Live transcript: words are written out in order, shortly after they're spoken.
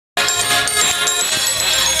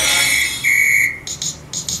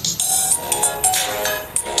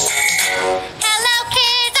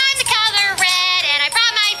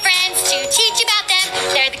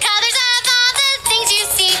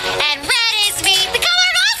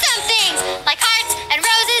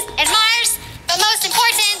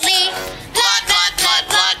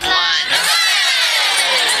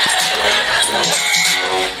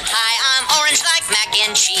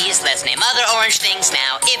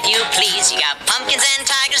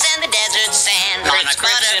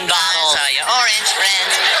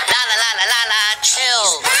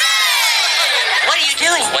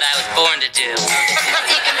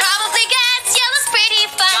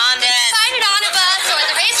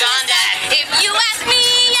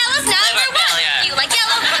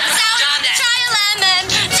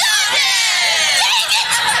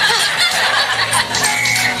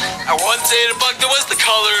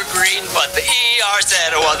doctor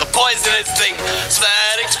said it was a poisonous thing. So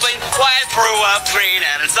that explains why I threw up green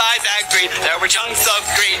and its eyes act green. There were chunks of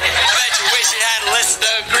green. I bet you wish you had listened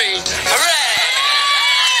to green. Hooray!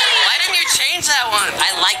 Why didn't you change that one?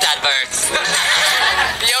 I like that verse.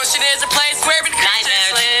 The ocean is a place where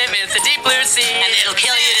creatures live. It's a deep blue sea. And it'll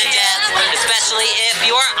kill you to death, especially if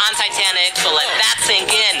you're on Titanic, so let that sink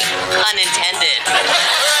in. Unintended.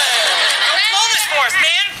 Blow this for us,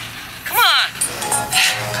 man. Come on.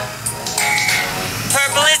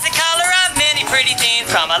 Purple is the color of many pretty things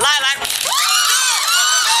from a lilac.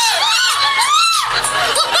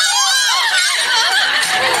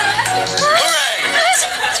 Hooray!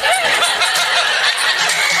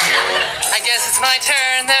 I guess it's my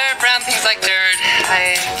turn. There are brown things like dirt.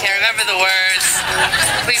 I can't remember the words.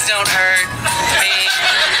 Please don't hurt me.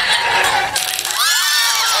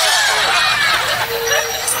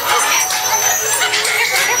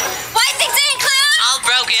 White things include All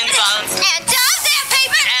broken phones and dog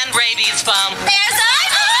sandpaper. and rabies foam. There's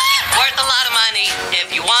iPhone. Worth a lot of money. If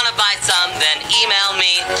you want to buy some, then email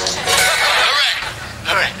me. Hooray!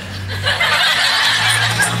 Hooray!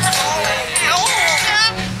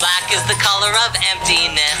 Black is the color of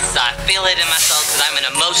emptiness. I feel it in my soul because I'm an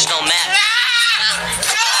emotional mess.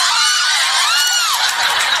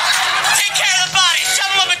 Take care of the body. Shove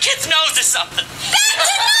them up a kid's nose or something.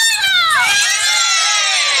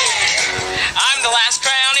 I'm the last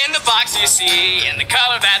crayon in the box you see, and the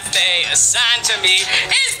color that they assigned to me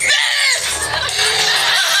is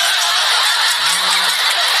this!